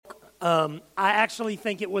I actually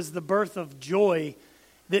think it was the birth of joy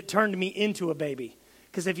that turned me into a baby.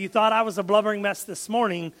 Because if you thought I was a blubbering mess this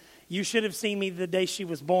morning, you should have seen me the day she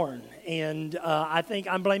was born. And I think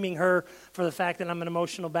I'm blaming her for the fact that I'm an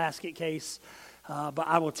emotional basket case. But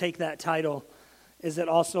I will take that title, as it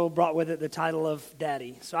also brought with it the title of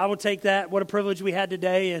Daddy. So I will take that. What a privilege we had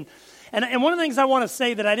today. And one of the things I want to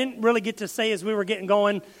say that I didn't really get to say as we were getting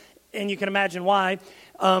going, and you can imagine why,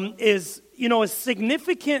 is, as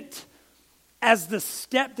significant as the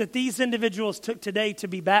step that these individuals took today to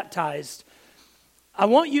be baptized, I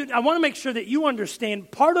want to make sure that you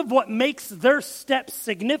understand part of what makes their step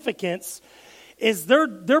significance is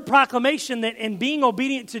their proclamation that in being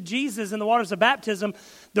obedient to Jesus in the waters of baptism,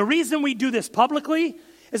 the reason we do this publicly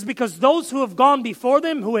is because those who have gone before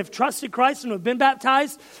them, who have trusted Christ and who have been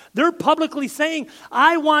baptized, they're publicly saying,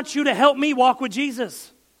 I want you to help me walk with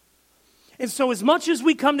Jesus. And so as much as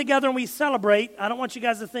we come together and we celebrate, I don't want you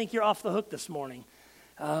guys to think you're off the hook this morning.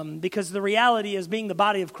 Because the reality is being the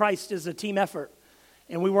body of Christ is a team effort.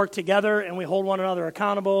 And we work together and we hold one another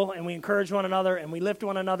accountable and we encourage one another and we lift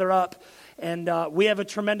one another up. And we have a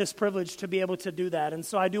tremendous privilege to be able to do that. And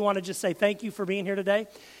so I do want to just say thank you for being here today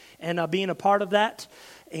and being a part of that.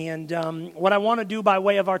 And what I want to do by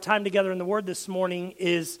way of our time together in the Word this morning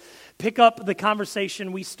is pick up the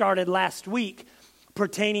conversation we started last week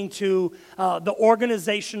pertaining to the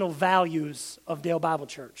organizational values of Dale Bible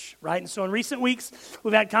Church, right? And so in recent weeks,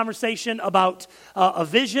 we've had conversation about a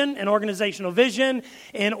vision, an organizational vision,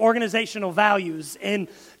 and organizational values. And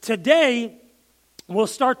today, we'll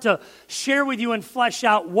start to share with you and flesh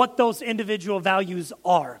out what those individual values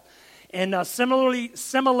are. And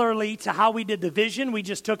similarly to how we did the vision, we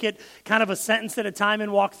just took it kind of a sentence at a time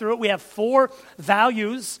and walked through it. We have 4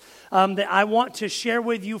 values that I want to share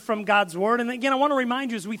with you from God's Word. And again, I want to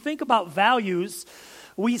remind you, as we think about values,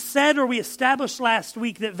 we established last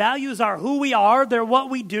week that values are who we are, they're what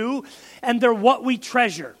we do, and they're what we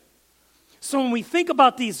treasure. So when we think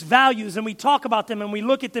about these values and we talk about them and we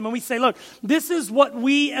look at them and we say, look, this is what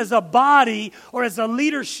we as a body or as a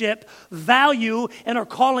leadership value and are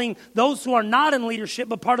calling those who are not in leadership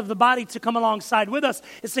but part of the body to come alongside with us,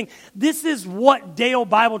 is saying this is what Dale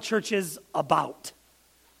Bible Church is about.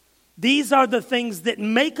 These are the things that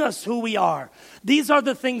make us who we are. These are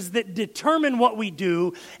the things that determine what we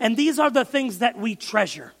do, and these are the things that we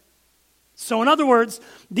treasure. So in other words,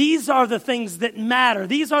 these are the things that matter.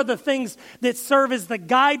 These are the things that serve as the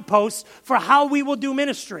guideposts for how we will do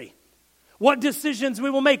ministry. What decisions we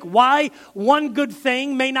will make. Why one good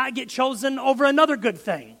thing may not get chosen over another good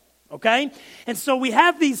thing. Okay? And so we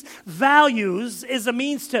have these values as a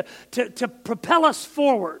means to propel us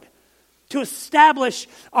forward, to establish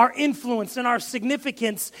our influence and our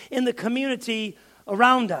significance in the community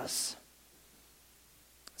around us.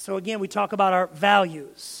 So again, we talk about our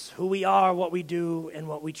values, who we are, what we do, and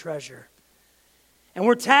what we treasure. And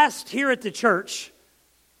we're tasked here at the church,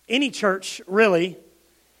 any church really,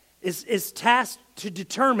 is tasked to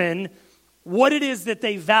determine what it is that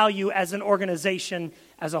they value as an organization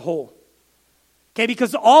as a whole. Okay,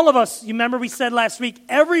 because all of us, you remember we said last week,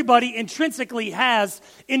 everybody intrinsically has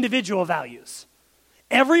individual values.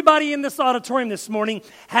 Everybody in this auditorium this morning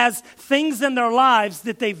has things in their lives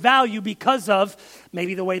that they value because of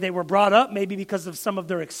maybe the way they were brought up, maybe because of some of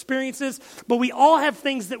their experiences, but we all have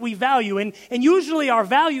things that we value, and usually our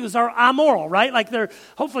values are amoral, right? Like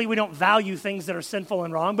hopefully we don't value things that are sinful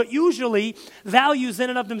and wrong, but usually values in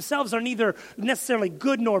and of themselves are neither necessarily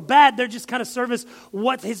good nor bad. They're just kind of service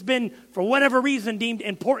what has been, for whatever reason, deemed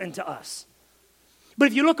important to us. But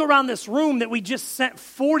if you look around this room that we just sent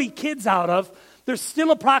 40 kids out of, there's still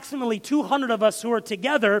approximately 200 of us who are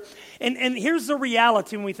together, and here's the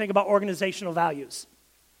reality when we think about organizational values.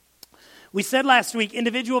 We said last week,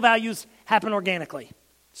 individual values happen organically.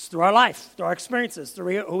 It's through our life, through our experiences,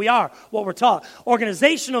 through who we are, what we're taught.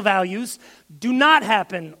 Organizational values do not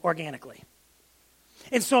happen organically.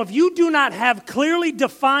 And so if you do not have clearly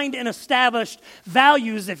defined and established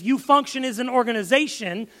values, if you function as an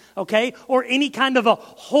organization, okay, or any kind of a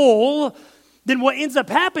whole, then what ends up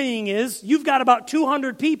happening is you've got about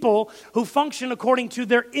 200 people who function according to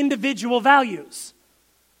their individual values.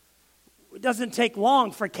 It doesn't take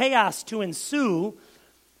long for chaos to ensue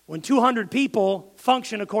when 200 people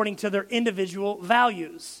function according to their individual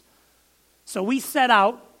values. So we set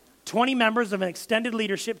out 20 members of an extended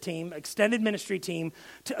leadership team, extended ministry team,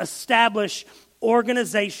 to establish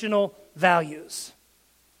organizational values.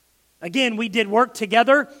 Again, we did work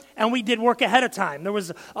together, and we did work ahead of time. There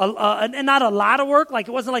was not a lot of work, like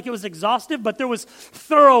it wasn't like it was exhaustive, but there was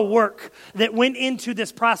thorough work that went into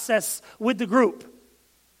this process with the group,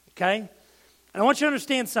 okay? And I want you to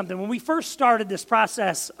understand something. When we first started this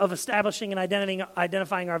process of establishing and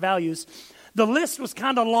identifying our values, the list was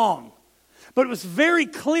kind of long. But it was very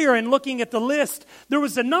clear in looking at the list. There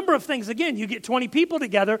was a number of things. Again, you get 20 people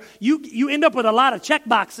together, you end up with a lot of check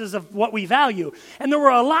boxes of what we value. And there were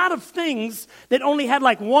a lot of things that only had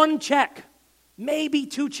like one check, maybe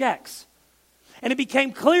two checks. And it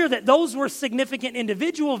became clear that those were significant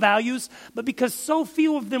individual values, but because so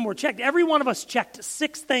few of them were checked, every one of us checked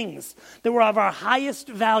 6 things that were of our highest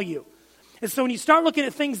value. And so when you start looking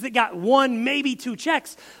at things that got 1, maybe 2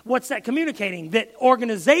 checks, what's that communicating? That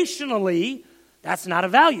organizationally, that's not a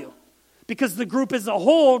value. Because the group as a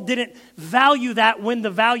whole didn't value that when the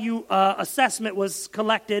value assessment was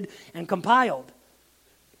collected and compiled.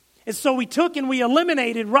 And so we took and we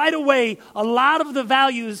eliminated right away a lot of the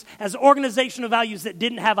values as organizational values that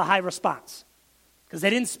didn't have a high response. Because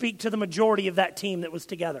they didn't speak to the majority of that team that was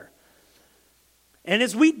together. And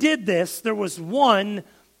as we did this, there was one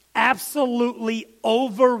absolutely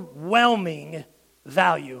overwhelming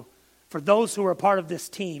value for those who were a part of this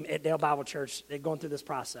team at Dale Bible Church. They're going through this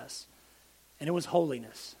process. And it was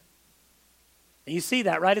holiness. And you see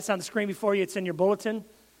that, right? It's on the screen before you. It's in your bulletin.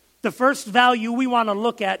 The first value we want to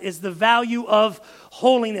look at is the value of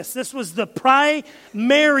holiness. This was the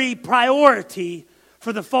primary priority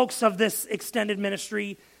for the folks of this extended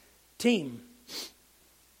ministry team.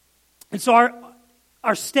 And so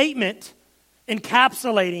our statement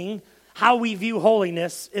encapsulating how we view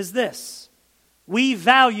holiness is this: we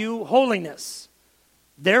value holiness.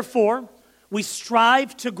 Therefore, we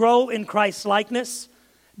strive to grow in Christ's likeness,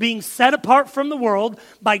 being set apart from the world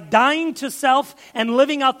by dying to self and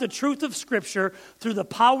living out the truth of Scripture through the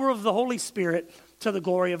power of the Holy Spirit to the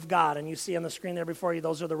glory of God. And you see on the screen there before you,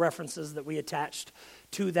 those are the references that we attached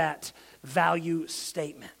to that value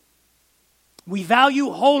statement. We value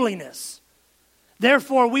holiness.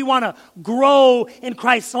 Therefore, we want to grow in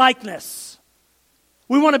Christ's likeness.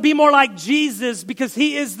 We want to be more like Jesus because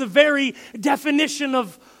he is the very definition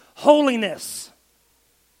of holiness.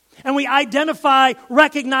 And we identify,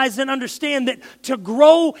 recognize, and understand that to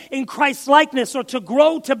grow in Christ's likeness or to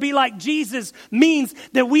grow to be like Jesus means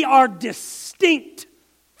that we are distinct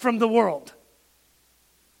from the world.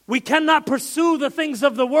 We cannot pursue the things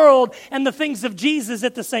of the world and the things of Jesus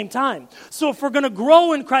at the same time. So if we're going to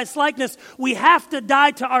grow in Christ's likeness, we have to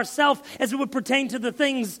die to ourselves as it would pertain to the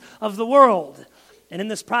things of the world. And in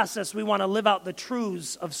this process, we want to live out the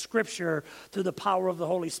truths of Scripture through the power of the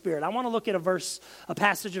Holy Spirit. I want to look at a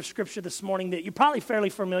passage of Scripture this morning that you're probably fairly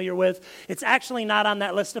familiar with. It's actually not on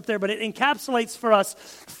that list up there, but it encapsulates for us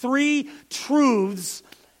 3 truths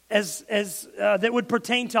that would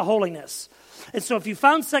pertain to holiness. And so if you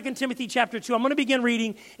found 2 Timothy chapter 2, I'm going to begin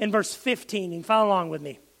reading in verse 15. You can follow along with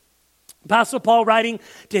me. Apostle Paul, writing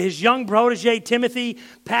to his young protege Timothy,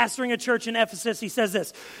 pastoring a church in Ephesus, he says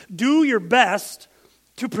this: do your best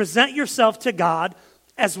to present yourself to God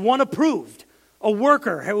as one approved, a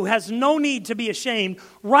worker who has no need to be ashamed,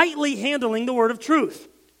 rightly handling the word of truth.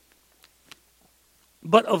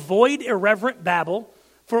 But avoid irreverent babble,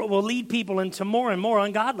 for it will lead people into more and more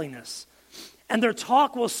ungodliness. And their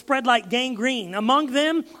talk will spread like gangrene. Among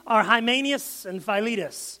them are Hymenaeus and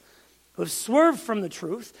Philetus, who have swerved from the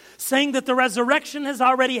truth, saying that the resurrection has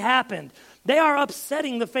already happened. They are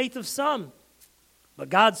upsetting the faith of some. But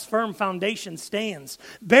God's firm foundation stands,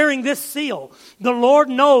 bearing this seal: the Lord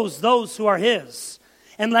knows those who are his.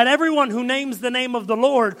 And let everyone who names the name of the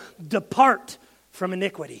Lord depart from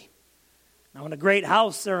iniquity. Now in a great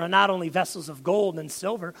house there are not only vessels of gold and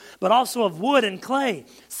silver, but also of wood and clay,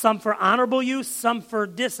 some for honorable use, some for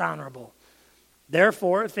dishonorable.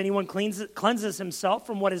 Therefore, if anyone cleanses himself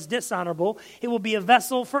from what is dishonorable, it will be a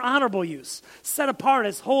vessel for honorable use, set apart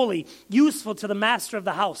as holy, useful to the master of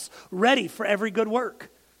the house, ready for every good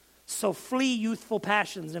work. So flee youthful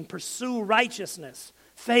passions and pursue righteousness,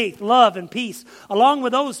 faith, love, and peace, along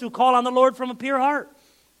with those who call on the Lord from a pure heart.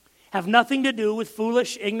 Have nothing to do with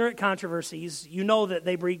foolish, ignorant controversies. You know that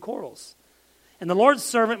they breed quarrels. And the Lord's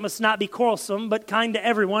servant must not be quarrelsome, but kind to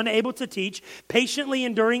everyone, able to teach, patiently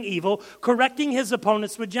enduring evil, correcting his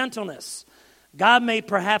opponents with gentleness. God may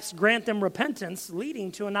perhaps grant them repentance,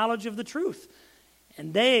 leading to a knowledge of the truth.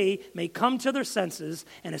 And they may come to their senses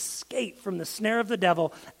and escape from the snare of the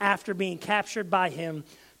devil after being captured by him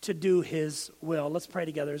to do his will. Let's pray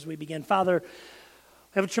together as we begin. Father,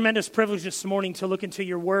 we have a tremendous privilege this morning to look into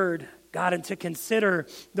your word, God, and to consider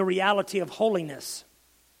the reality of holiness.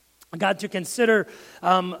 God, to consider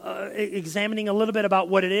examining a little bit about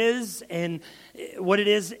what it is and what it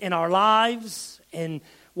is in our lives and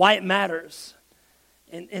why it matters.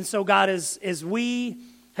 And so, God, as we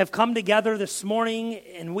have come together this morning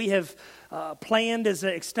and we have planned as an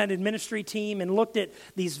extended ministry team and looked at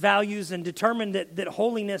these values and determined that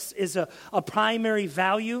holiness is a primary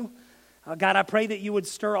value. God, I pray that you would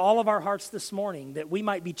stir all of our hearts this morning, that we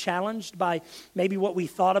might be challenged by maybe what we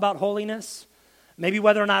thought about holiness, maybe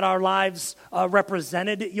whether or not our lives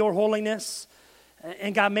represented your holiness.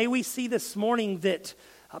 And God, may we see this morning that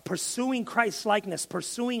pursuing Christ's likeness,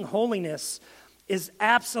 pursuing holiness is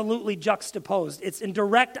absolutely juxtaposed. It's in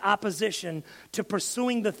direct opposition to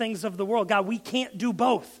pursuing the things of the world. God, we can't do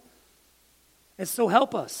both. And so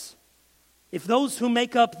help us. If those who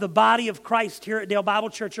make up the body of Christ here at Dale Bible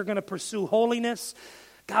Church are going to pursue holiness,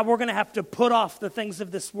 God, we're going to have to put off the things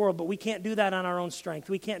of this world, but we can't do that on our own strength.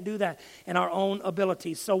 We can't do that in our own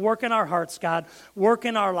abilities. So work in our hearts, God. Work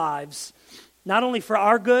in our lives, not only for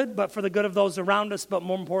our good, but for the good of those around us, but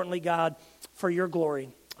more importantly, God, for your glory.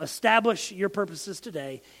 Establish your purposes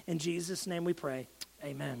today. In Jesus' name we pray.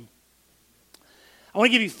 Amen. I want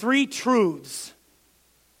to give you three truths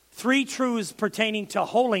pertaining to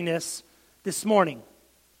holiness this morning.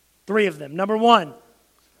 Three of them. Number one,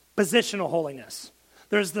 positional holiness.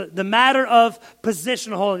 There's the matter of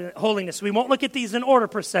positional holiness. We won't look at these in order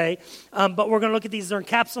per se, but we're going to look at these. They're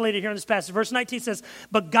encapsulated here in this passage. Verse 19 says,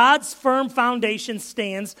 "But God's firm foundation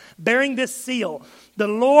stands, bearing this seal. The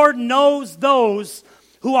Lord knows those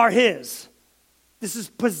who are his." This is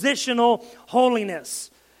positional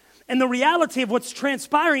holiness. And the reality of what's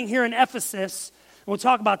transpiring here in Ephesus, we'll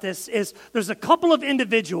talk about this, is there's a couple of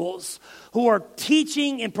individuals who are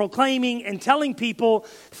teaching and proclaiming and telling people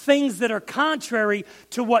things that are contrary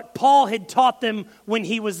to what Paul had taught them when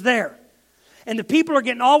he was there. And the people are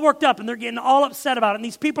getting all worked up and they're getting all upset about it. And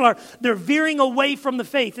these people they're veering away from the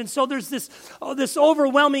faith. And so there's this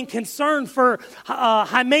overwhelming concern for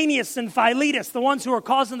Hymenaeus and Philetus, the ones who are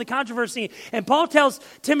causing the controversy. And Paul tells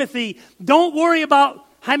Timothy, don't worry about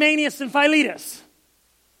Hymenaeus and Philetus.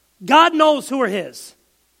 God knows who are his.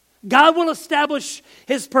 God will establish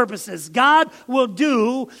his purposes. God will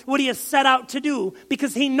do what he has set out to do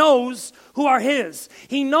because he knows who are his.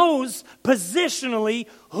 He knows positionally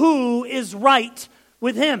who is right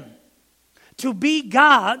with him. To be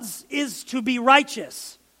God's is to be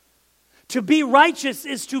righteous. To be righteous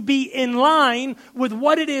is to be in line with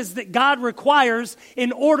what it is that God requires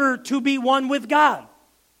in order to be one with God.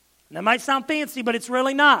 And that might sound fancy, but it's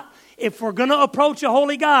really not. If we're going to approach a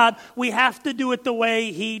holy God, we have to do it the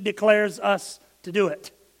way he declares us to do it.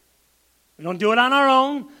 We don't do it on our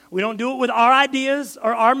own. We don't do it with our ideas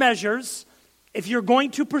or our measures. If you're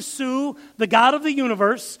going to pursue the God of the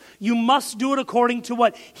universe, you must do it according to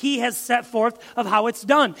what he has set forth of how it's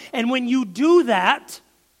done. And when you do that,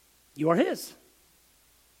 you are his.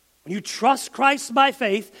 When you trust Christ by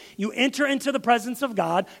faith, you enter into the presence of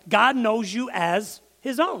God. God knows you as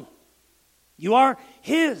his own. You are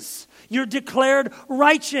his. You're declared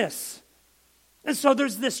righteous. And so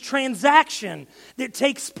there's this transaction that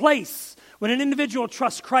takes place when an individual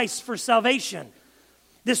trusts Christ for salvation.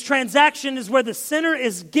 This transaction is where the sinner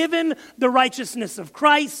is given the righteousness of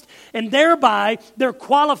Christ, and thereby they're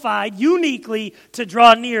qualified uniquely to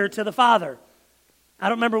draw near to the Father. I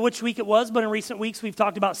don't remember which week it was, but in recent weeks we've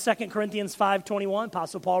talked about 2 Corinthians 5:21.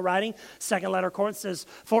 Apostle Paul writing, second letter of Corinth says,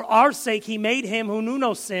 "For our sake he made him who knew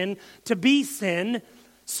no sin to be sin,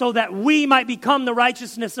 so that we might become the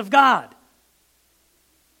righteousness of God."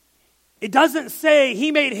 It doesn't say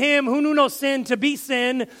he made him who knew no sin to be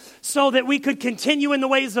sin so that we could continue in the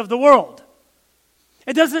ways of the world.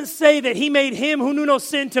 It doesn't say that he made him who knew no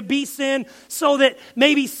sin to be sin so that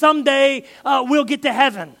maybe someday we'll get to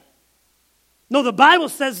heaven. No, the Bible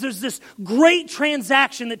says there's this great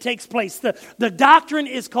transaction that takes place. The doctrine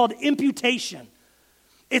is called imputation.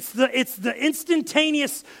 It's the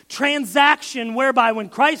instantaneous transaction whereby when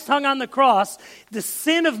Christ hung on the cross, the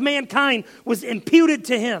sin of mankind was imputed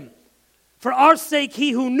to him. For our sake,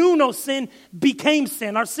 he who knew no sin became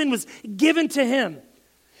sin. Our sin was given to him.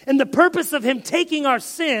 And the purpose of him taking our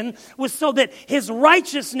sin was so that his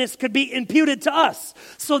righteousness could be imputed to us.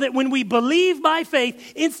 So that when we believe by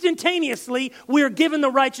faith, instantaneously, we are given the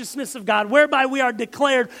righteousness of God, whereby we are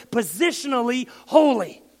declared positionally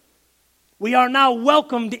holy. We are now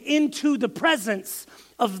welcomed into the presence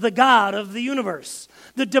of the God of the universe.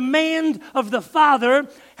 The demand of the Father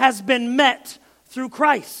has been met through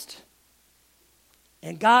Christ.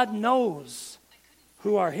 And God knows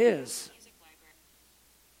who are his.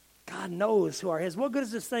 God knows who are his. What good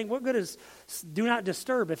is this thing? What good is do not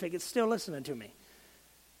disturb if it gets still listening to me?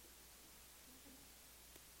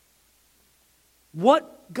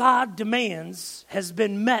 What God demands has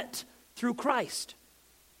been met through Christ.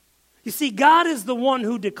 You see, God is the one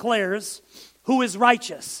who declares who is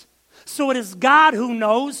righteous. So it is God who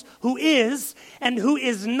knows who is and who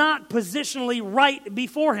is not positionally right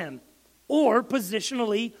before him or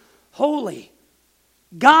positionally holy.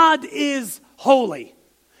 God is holy.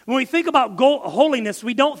 When we think about holiness,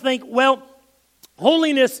 we don't think, well,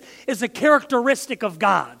 holiness is a characteristic of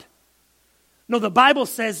God. No, the Bible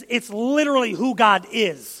says it's literally who God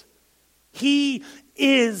is. He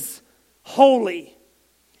is holy.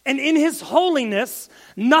 And in his holiness,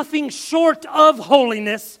 nothing short of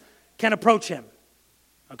holiness can approach him.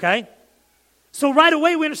 Okay? So right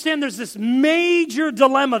away we understand there's this major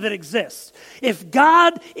dilemma that exists. If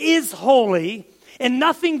God is holy and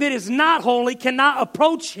nothing that is not holy cannot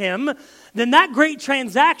approach him, then that great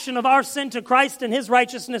transaction of our sin to Christ and his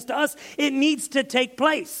righteousness to us, it needs to take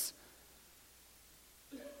place.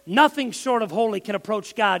 Nothing short of holy can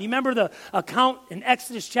approach God. You remember the account in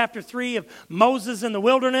Exodus chapter 3 of Moses in the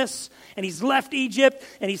wilderness, and he's left Egypt,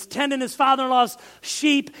 and he's tending his father-in-law's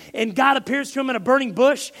sheep, and God appears to him in a burning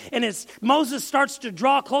bush, and as Moses starts to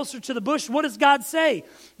draw closer to the bush, what does God say?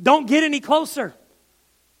 Don't get any closer,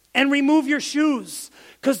 and remove your shoes,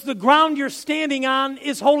 because the ground you're standing on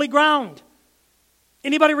is holy ground.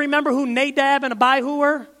 Anybody remember who Nadab and Abihu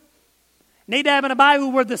were? Nadab and Abihu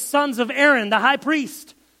were the sons of Aaron, the high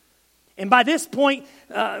priest. And by this point,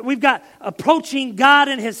 we've got approaching God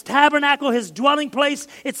in his tabernacle, his dwelling place.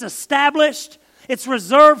 It's established. It's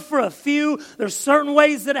reserved for a few. There's certain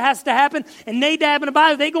ways that it has to happen. And Nadab and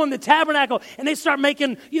Abihu, they go in the tabernacle and they start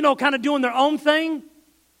making, kind of doing their own thing.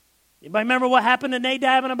 Anybody remember what happened to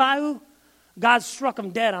Nadab and Abihu? God struck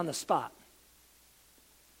them dead on the spot.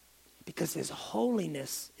 Because his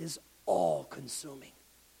holiness is all-consuming.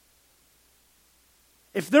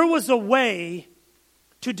 If there was a way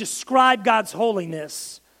to describe God's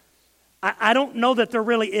holiness, I don't know that there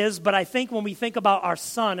really is, but I think when we think about our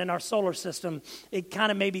sun and our solar system, it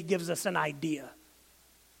kind of maybe gives us an idea.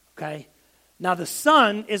 Okay? Now the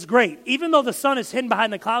sun is great. Even though the sun is hidden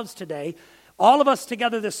behind the clouds today, all of us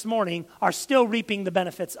together this morning are still reaping the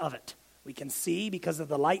benefits of it. We can see because of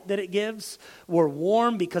the light that it gives. We're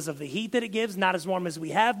warm because of the heat that it gives. Not as warm as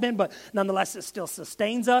we have been, but nonetheless it still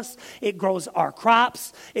sustains us. It grows our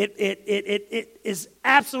crops. It is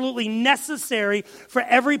absolutely necessary for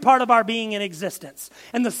every part of our being in existence.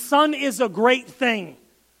 And the sun is a great thing.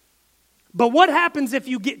 But what happens if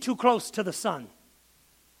you get too close to the sun?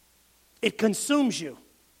 It consumes you.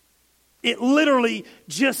 It literally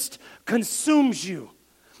just consumes you.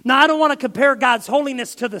 Now, I don't want to compare God's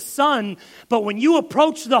holiness to the sun, but when you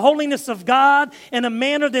approach the holiness of God in a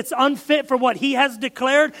manner that's unfit for what he has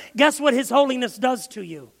declared, guess what his holiness does to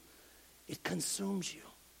you? It consumes you.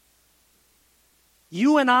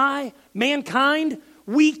 You and I, mankind,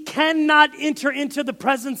 we cannot enter into the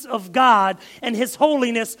presence of God and his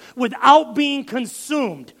holiness without being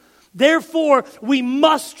consumed. Therefore, we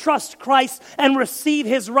must trust Christ and receive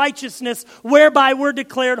his righteousness, whereby we're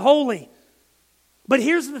declared holy. But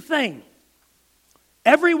here's the thing.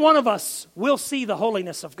 Every one of us will see the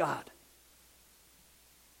holiness of God.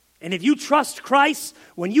 And if you trust Christ,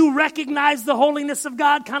 when you recognize the holiness of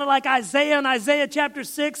God, kind of like Isaiah in Isaiah chapter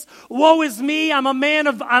 6, woe is me, I'm a man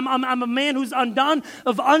who's undone,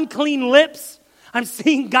 of unclean lips. I'm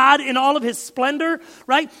seeing God in all of his splendor,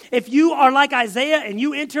 right? If you are like Isaiah and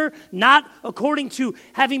you enter not according to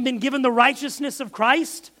having been given the righteousness of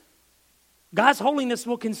Christ, God's holiness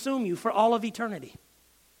will consume you for all of eternity.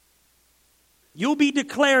 You'll be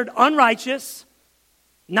declared unrighteous,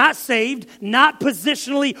 not saved, not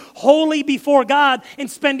positionally holy before God,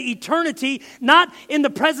 and spend eternity not in the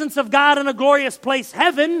presence of God in a glorious place,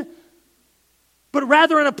 heaven, but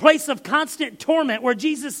rather in a place of constant torment where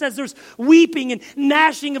Jesus says there's weeping and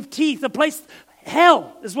gnashing of teeth, a place,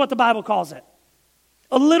 hell is what the Bible calls it.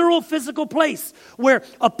 A literal physical place where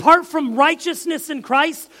apart from righteousness in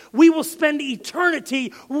Christ, we will spend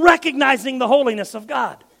eternity recognizing the holiness of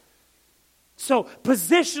God. So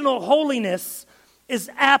positional holiness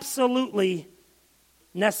is absolutely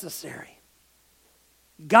necessary.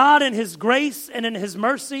 God in his grace and in his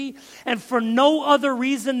mercy, and for no other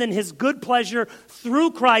reason than his good pleasure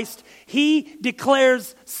through Christ, he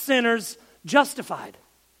declares sinners justified.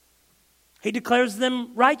 He declares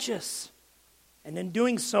them righteous. And in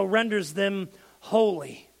doing so, renders them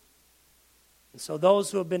holy. And so those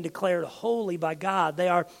who have been declared holy by God, they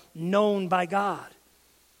are known by God.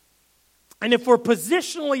 And if we're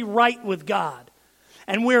positionally right with God,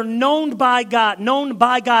 and we're known by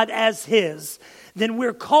God as his, then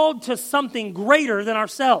we're called to something greater than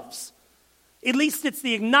ourselves. At least it's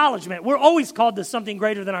the acknowledgement. We're always called to something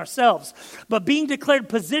greater than ourselves. But being declared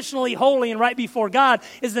positionally holy and right before God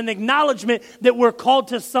is an acknowledgement that we're called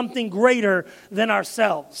to something greater than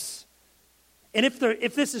ourselves. And if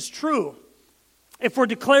this is true, if we're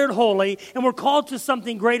declared holy and we're called to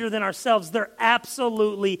something greater than ourselves, there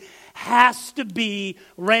absolutely has to be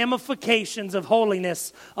ramifications of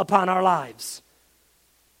holiness upon our lives.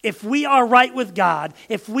 If we are right with God,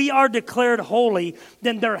 if we are declared holy,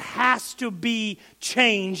 then there has to be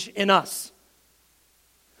change in us.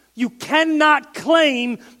 You cannot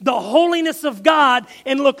claim the holiness of God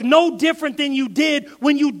and look no different than you did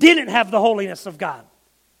when you didn't have the holiness of God.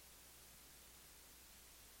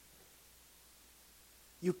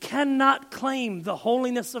 You cannot claim the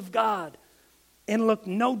holiness of God and look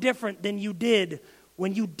no different than you did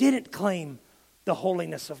when you didn't claim the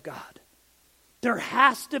holiness of God. There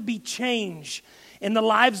has to be change in the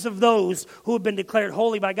lives of those who have been declared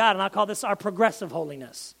holy by God, and I call this our progressive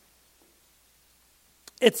holiness.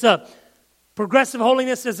 Progressive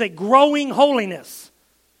holiness is a growing holiness.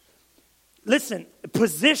 Listen,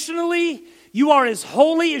 positionally, you are as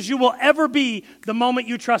holy as you will ever be the moment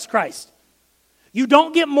you trust Christ. You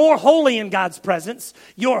don't get more holy in God's presence.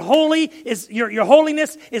 Your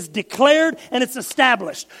holiness is declared and it's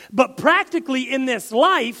established. But practically in this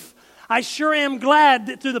life, I sure am glad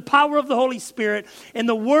that through the power of the Holy Spirit and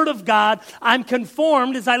the Word of God, I'm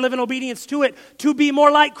conformed as I live in obedience to it to be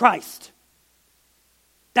more like Christ.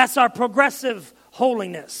 That's our progressive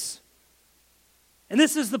holiness. And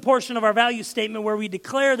this is the portion of our value statement where we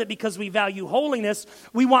declare that because we value holiness,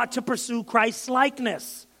 we want to pursue Christ's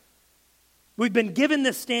likeness. We've been given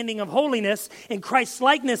this standing of holiness, and Christ's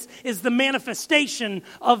likeness is the manifestation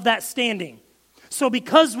of that standing. So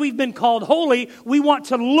because we've been called holy, we want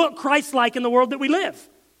to look Christ-like in the world that we live.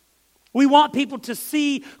 We want people to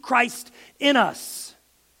see Christ in us.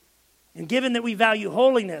 And given that we value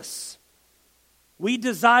holiness, we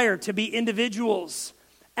desire to be individuals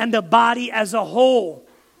and the body as a whole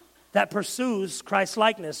that pursues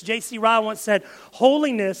Christ-likeness. J.C. Ryle once said,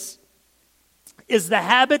 holiness is the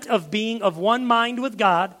habit of being of one mind with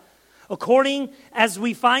God, according as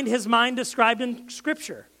we find his mind described in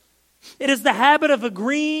Scripture. It is the habit of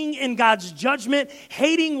agreeing in God's judgment,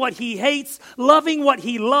 hating what he hates, loving what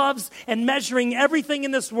he loves, and measuring everything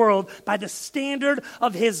in this world by the standard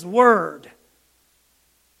of his word.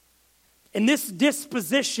 And this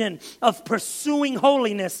disposition of pursuing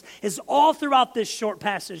holiness is all throughout this short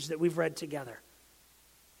passage that we've read together.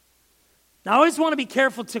 Now, I always want to be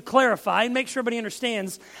careful to clarify and make sure everybody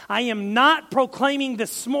understands, I am not proclaiming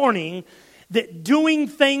this morning that doing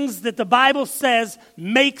things that the Bible says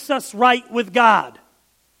makes us right with God.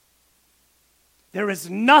 There is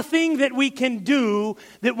nothing that we can do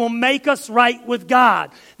that will make us right with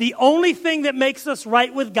God. The only thing that makes us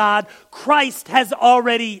right with God, Christ has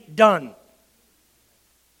already done.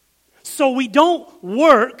 So we don't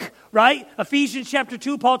work, right? Ephesians chapter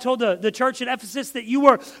 2, Paul told the church at Ephesus that you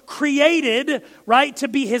were created, right, to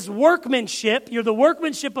be his workmanship. You're the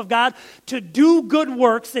workmanship of God to do good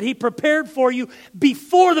works that he prepared for you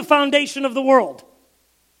before the foundation of the world.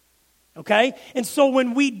 Okay? And so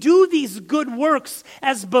when we do these good works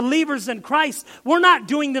as believers in Christ, we're not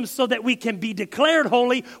doing them so that we can be declared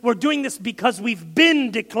holy. We're doing this because we've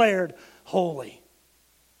been declared holy.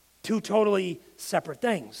 Two totally separate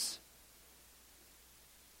things.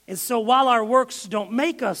 And so while our works don't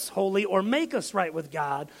make us holy or make us right with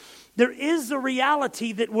God, there is a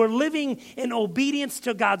reality that we're living in obedience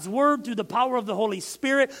to God's word through the power of the Holy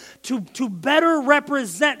Spirit to better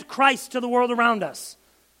represent Christ to the world around us.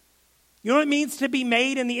 You know what it means to be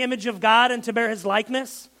made in the image of God and to bear his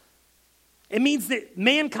likeness? It means that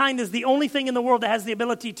mankind is the only thing in the world that has the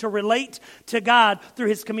ability to relate to God through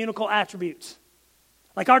his communicable attributes.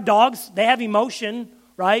 Like our dogs, they have emotion,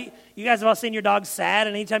 right? You guys have all seen your dog sad,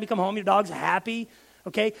 and anytime you come home, your dog's happy,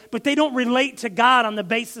 okay? But they don't relate to God on the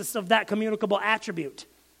basis of that communicable attribute.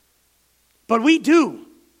 But we do.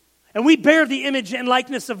 And we bear the image and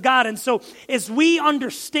likeness of God. And so as we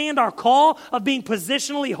understand our call of being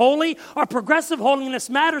positionally holy, our progressive holiness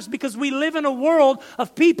matters because we live in a world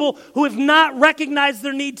of people who have not recognized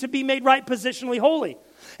their need to be made right positionally holy.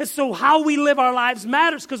 And so how we live our lives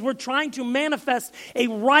matters because we're trying to manifest a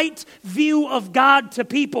right view of God to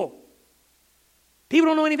people. People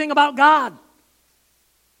don't know anything about God.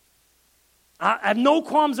 I have no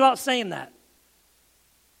qualms about saying that.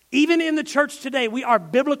 Even in the church today, we are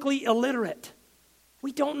biblically illiterate.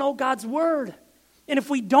 We don't know God's word. And if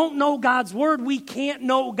we don't know God's word, we can't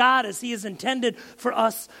know God as he is intended for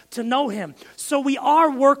us to know him. So we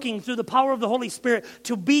are working through the power of the Holy Spirit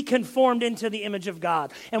to be conformed into the image of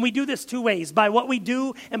God. And we do this two ways, by what we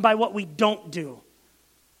do and by what we don't do.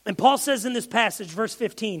 And Paul says in this passage, verse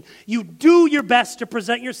 15, you do your best to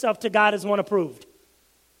present yourself to God as one approved.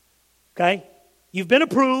 Okay? You've been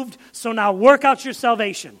approved, so now work out your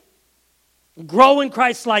salvation. Grow in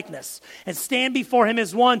Christ's likeness and stand before him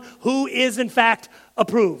as one who is in fact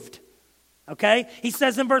approved. Okay? He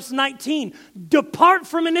says in verse 19, depart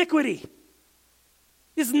from iniquity.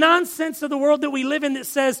 This nonsense of the world that we live in that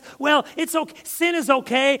says, well, it's okay, sin is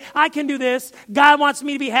okay, I can do this, God wants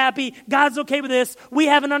me to be happy, God's okay with this, we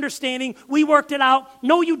have an understanding, we worked it out.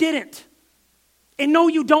 No, you didn't. And no,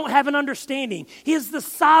 you don't have an understanding. He is the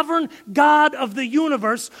sovereign God of the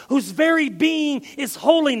universe whose very being is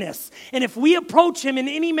holiness. And if we approach him in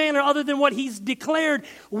any manner other than what he's declared,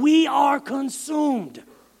 we are consumed.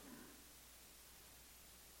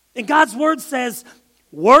 And God's word says,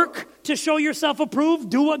 work to show yourself approved,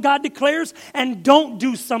 do what God declares, and don't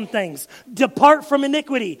do some things. Depart from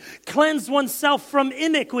iniquity. Cleanse oneself from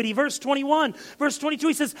iniquity. Verse 21. Verse 22,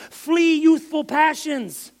 he says, flee youthful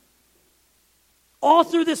passions. All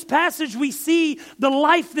through this passage, we see the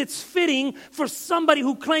life that's fitting for somebody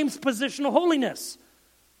who claims positional holiness.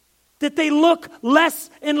 That they look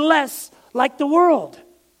less and less like the world.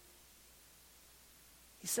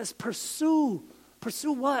 He says, pursue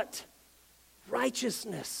what?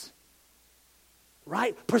 Righteousness.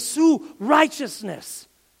 Right? Pursue righteousness.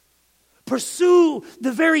 Pursue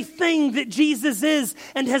the very thing that Jesus is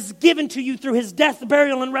and has given to you through his death,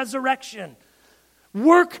 burial, and resurrection.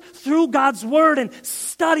 Work through God's word and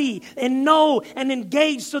study and know and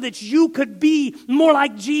engage so that you could be more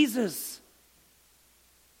like Jesus.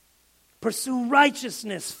 Pursue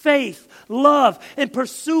righteousness, faith, love, and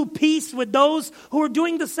pursue peace with those who are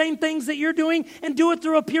doing the same things that you're doing, and do it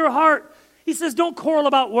through a pure heart. He says, don't quarrel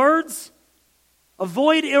about words.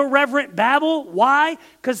 Avoid irreverent babble. Why?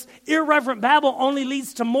 Because irreverent babble only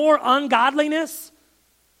leads to more ungodliness.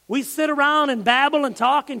 We sit around and babble and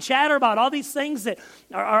talk and chatter about all these things that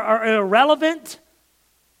are irrelevant.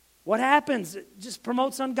 What happens? It just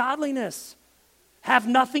promotes ungodliness. Have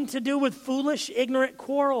nothing to do with foolish, ignorant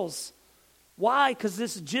quarrels. Why? Because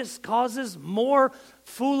this just causes more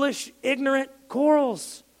foolish, ignorant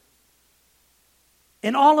quarrels.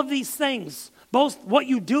 And all of these things, both what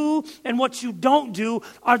you do and what you don't do,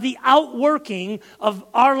 are the outworking of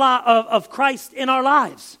of Christ in our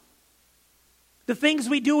lives. The things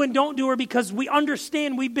we do and don't do are because we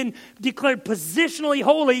understand we've been declared positionally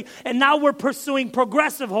holy, and now we're pursuing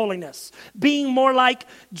progressive holiness, being more like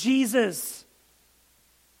Jesus.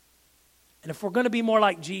 And if we're going to be more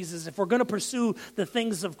like Jesus, if we're going to pursue the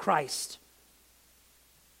things of Christ,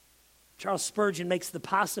 Charles Spurgeon makes the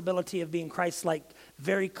possibility of being Christ-like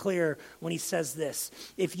very clear when he says this: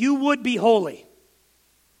 if you would be holy,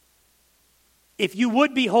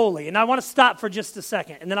 and I want to stop for just a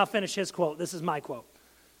second, and then I'll finish his quote. This is my quote.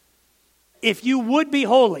 If you would be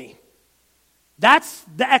holy, that's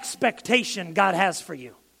the expectation God has for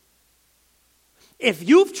you. If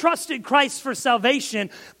you've trusted Christ for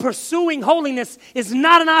salvation, pursuing holiness is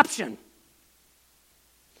not an option.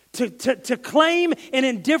 To claim an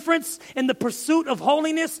indifference in the pursuit of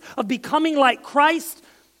holiness, of becoming like Christ,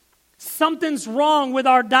 something's wrong with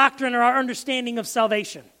our doctrine or our understanding of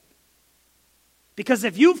salvation. Because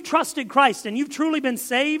if you've trusted Christ and you've truly been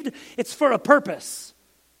saved, it's for a purpose.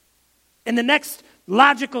 And the next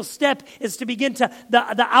logical step is to begin to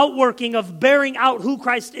the outworking of bearing out who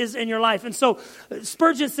Christ is in your life. And so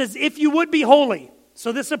Spurgeon says, if you would be holy,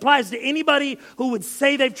 so this applies to anybody who would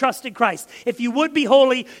say they've trusted Christ. If you would be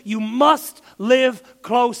holy, you must live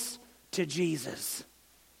close to Jesus.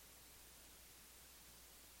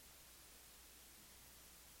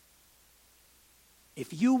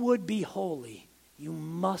 If you would be holy, you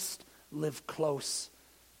must live close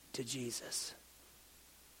to Jesus.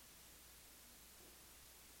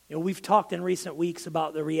 You know, we've talked in recent weeks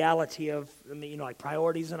about the reality of, like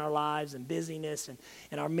priorities in our lives and busyness,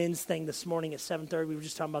 and our men's thing this morning at 7:30, we were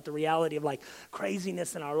just talking about the reality of like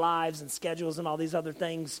craziness in our lives and schedules and all these other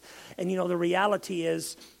things. And the reality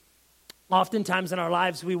is, oftentimes in our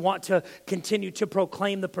lives, we want to continue to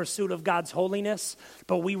proclaim the pursuit of God's holiness,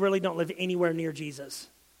 but we really don't live anywhere near Jesus.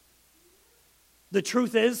 The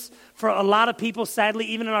truth is, for a lot of people, sadly,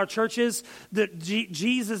 even in our churches, that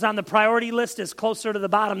Jesus on the priority list is closer to the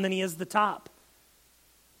bottom than he is the top.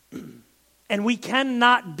 And we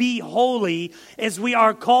cannot be holy as we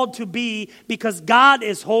are called to be, because God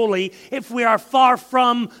is holy, if we are far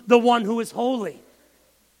from the one who is holy.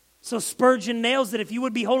 So Spurgeon nails that if you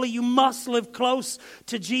would be holy, you must live close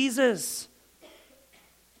to Jesus.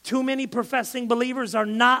 Too many professing believers are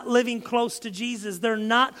not living close to Jesus. They're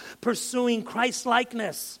not pursuing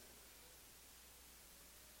Christ-likeness.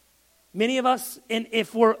 Many of us, and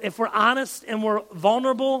if we're honest and we're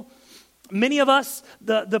vulnerable, many of us,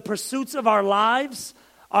 the pursuits of our lives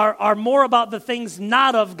are more about the things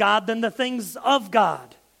not of God than the things of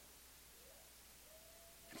God.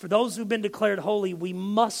 For those who've been declared holy, we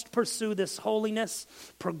must pursue this holiness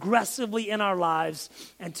progressively in our lives.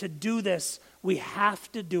 And to do this, we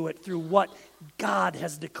have to do it through what God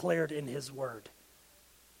has declared in His Word.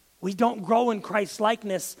 We don't grow in Christ's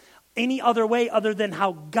likeness any other way other than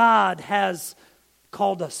how God has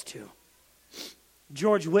called us to.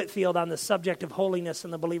 George Whitefield, on the subject of holiness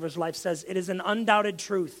in the believer's life, says, "It is an undoubted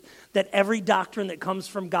truth that every doctrine that comes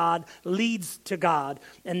from God leads to God,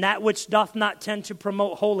 and that which doth not tend to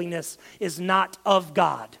promote holiness is not of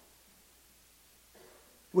God."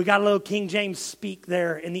 We got a little King James speak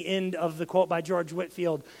there in the end of the quote by George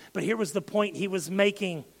Whitefield, but here was the point he was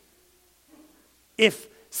making. If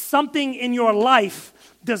something in your life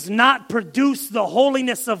does not produce the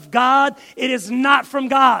holiness of God, it is not from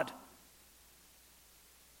God.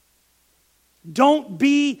 Don't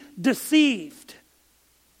be deceived.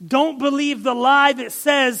 Don't believe the lie that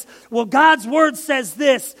says, well, God's Word says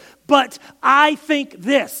this, but I think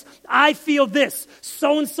this. I feel this.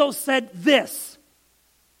 So-and-so said this.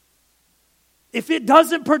 If it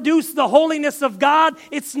doesn't produce the holiness of God,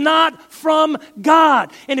 it's not from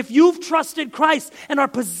God. And if you've trusted Christ and are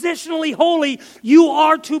positionally holy, you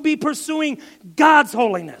are to be pursuing God's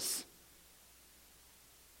holiness.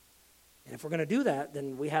 And if we're going to do that,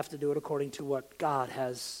 then we have to do it according to what God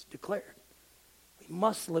has declared. We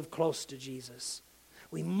must live close to Jesus.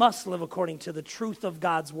 We must live according to the truth of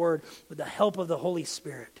God's Word with the help of the Holy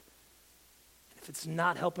Spirit. If it's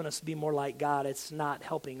not helping us be more like God, it's not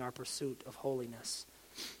helping our pursuit of holiness.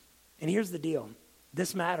 And here's the deal.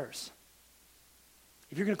 This matters.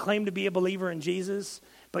 If you're going to claim to be a believer in Jesus,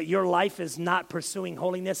 but your life is not pursuing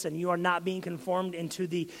holiness and you are not being conformed into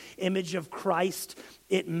the image of Christ,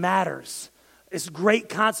 it matters. It's great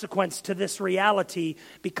consequence to this reality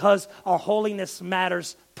because our holiness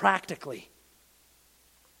matters practically.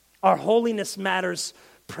 Our holiness matters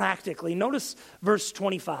practically. Notice verse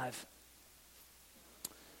 25.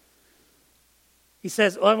 He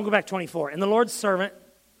says, I'm going to go back to 24. "And the Lord's servant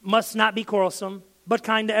must not be quarrelsome, but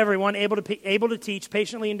kind to everyone, able to teach,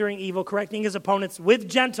 patiently enduring evil, correcting his opponents with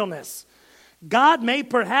gentleness. God may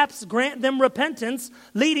perhaps grant them repentance,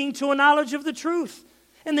 leading to a knowledge of the truth.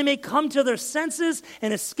 And they may come to their senses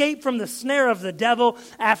and escape from the snare of the devil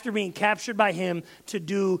after being captured by him to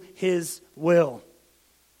do his will."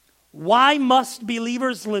 Why must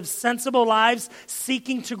believers live sensible lives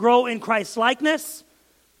seeking to grow in Christ's likeness?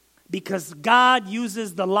 Because God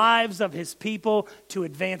uses the lives of His people to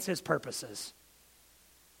advance His purposes.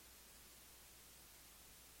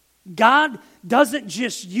 God doesn't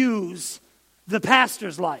just use the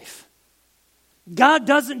pastor's life. God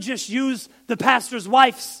doesn't just use the pastor's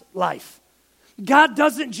wife's life. God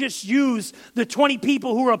doesn't just use the 20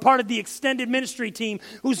 people who are a part of the extended ministry team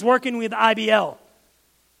who's working with IBL.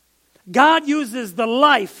 God uses the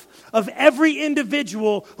life of every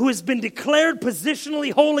individual who has been declared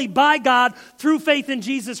positionally holy by God through faith in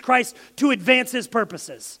Jesus Christ to advance His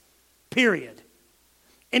purposes. Period.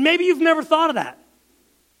 And maybe you've never thought of that.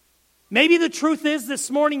 Maybe the truth is this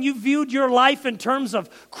morning you viewed your life in terms of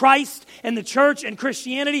Christ and the church and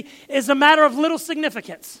Christianity as a matter of little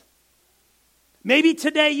significance. Maybe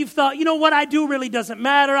today you've thought, you know, what I do really doesn't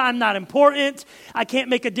matter. I'm not important. I can't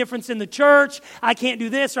make a difference in the church. I can't do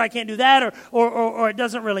this or I can't do that or it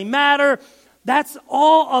doesn't really matter. That's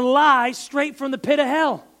all a lie straight from the pit of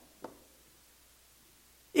hell.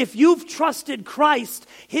 If you've trusted Christ,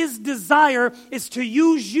 His desire is to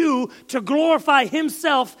use you to glorify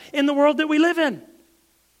Himself in the world that we live in.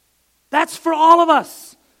 That's for all of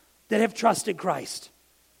us that have trusted Christ.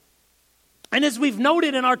 And as we've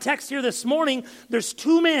noted in our text here this morning, there's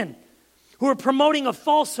two men who are promoting a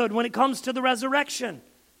falsehood when it comes to the resurrection.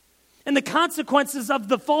 And the consequences of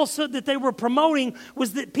the falsehood that they were promoting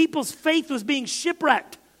was that people's faith was being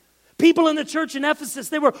shipwrecked. People in the church in Ephesus,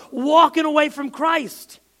 they were walking away from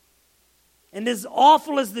Christ. And as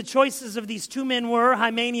awful as the choices of these two men were,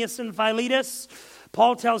 Hymenaeus and Philetus,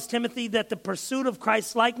 Paul tells Timothy that the pursuit of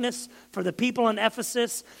Christ's likeness for the people in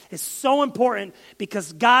Ephesus is so important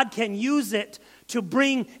because God can use it to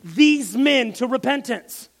bring these men to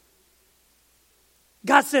repentance.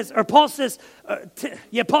 Paul says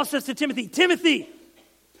to Timothy, Timothy,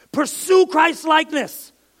 pursue Christ's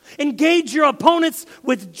likeness. Engage your opponents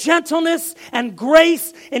with gentleness and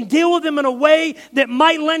grace and deal with them in a way that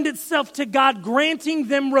might lend itself to God granting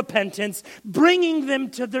them repentance, bringing them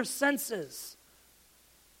to their senses.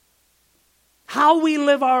 How we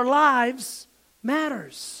live our lives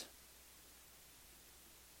matters.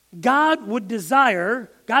 He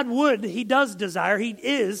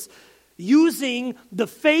is using the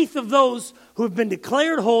faith of those who have been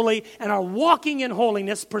declared holy and are walking in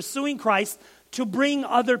holiness, pursuing Christ, to bring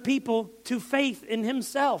other people to faith in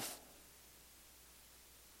himself.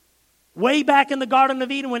 Way back in the Garden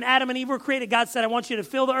of Eden when Adam and Eve were created, God said, I want you to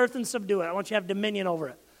fill the earth and subdue it. I want you to have dominion over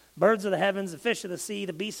it. Birds of the heavens, the fish of the sea,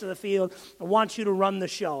 the beasts of the field. I want you to run the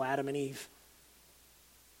show, Adam and Eve.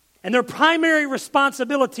 And their primary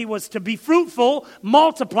responsibility was to be fruitful,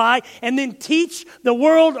 multiply, and then teach the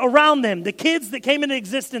world around them. The kids that came into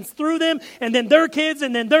existence through them, and then their kids,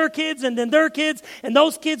 and then their kids, and then their kids. And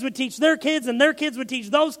those kids would teach their kids, and their kids would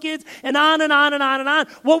teach those kids, and on and on and on and on.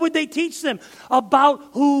 What would they teach them? About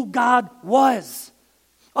who God was.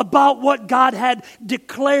 About what God had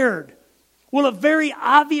declared. Well, a very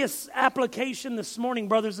obvious application this morning,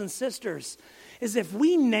 brothers and sisters, is if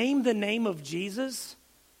we name the name of Jesus,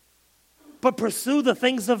 but pursue the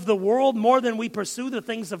things of the world more than we pursue the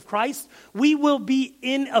things of Christ, we will be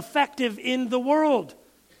ineffective in the world.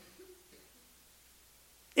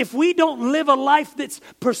 If we don't live a life that's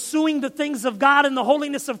pursuing the things of God and the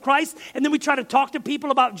holiness of Christ, and then we try to talk to people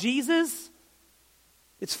about Jesus,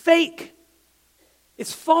 it's fake.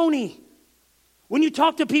 It's phony. When you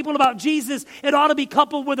talk to people about Jesus, it ought to be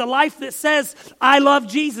coupled with a life that says, I love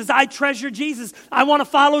Jesus, I treasure Jesus, I want to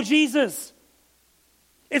follow Jesus.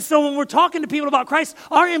 And so when we're talking to people about Christ,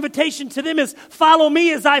 our invitation to them is follow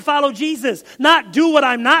me as I follow Jesus, not do what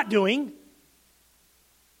I'm not doing.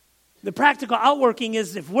 The practical outworking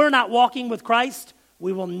is if we're not walking with Christ,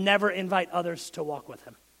 we will never invite others to walk with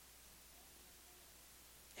him.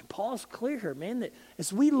 And Paul's clear here, man, that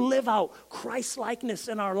as we live out Christ-likeness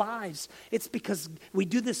in our lives, it's because we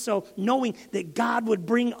do this so knowing that God would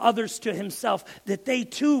bring others to himself, that they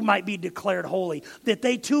too might be declared holy, that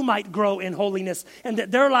they too might grow in holiness, and that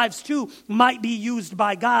their lives too might be used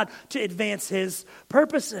by God to advance his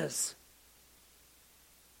purposes.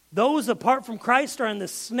 Those apart from Christ are in the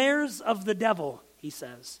snares of the devil, he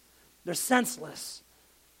says. They're senseless.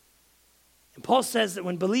 And Paul says that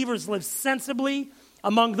when believers live sensibly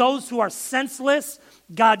among those who are senseless,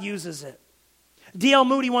 God uses it. D.L.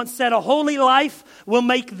 Moody once said, a holy life will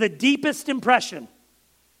make the deepest impression.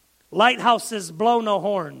 Lighthouses blow no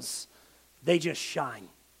horns, they just shine.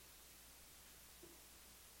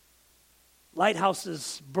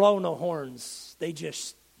 Lighthouses blow no horns, they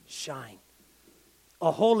just shine. A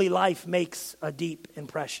holy life makes a deep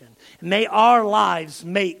impression. May our lives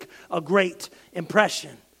make a great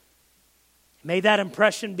impression. May that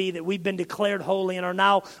impression be that we've been declared holy and are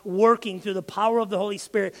now working through the power of the Holy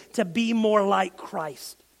Spirit to be more like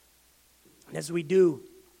Christ. And as we do,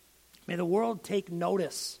 may the world take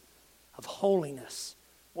notice of holiness,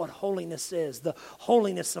 what holiness is, the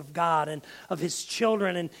holiness of God and of his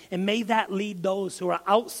children. And may that lead those who are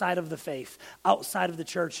outside of the faith, outside of the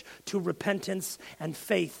church, to repentance and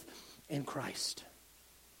faith in Christ.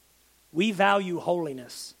 We value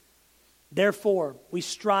holiness. Therefore, we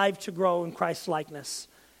strive to grow in Christ's likeness,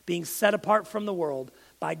 being set apart from the world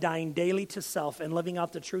by dying daily to self and living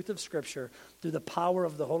out the truth of Scripture through the power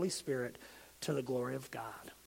of the Holy Spirit to the glory of God.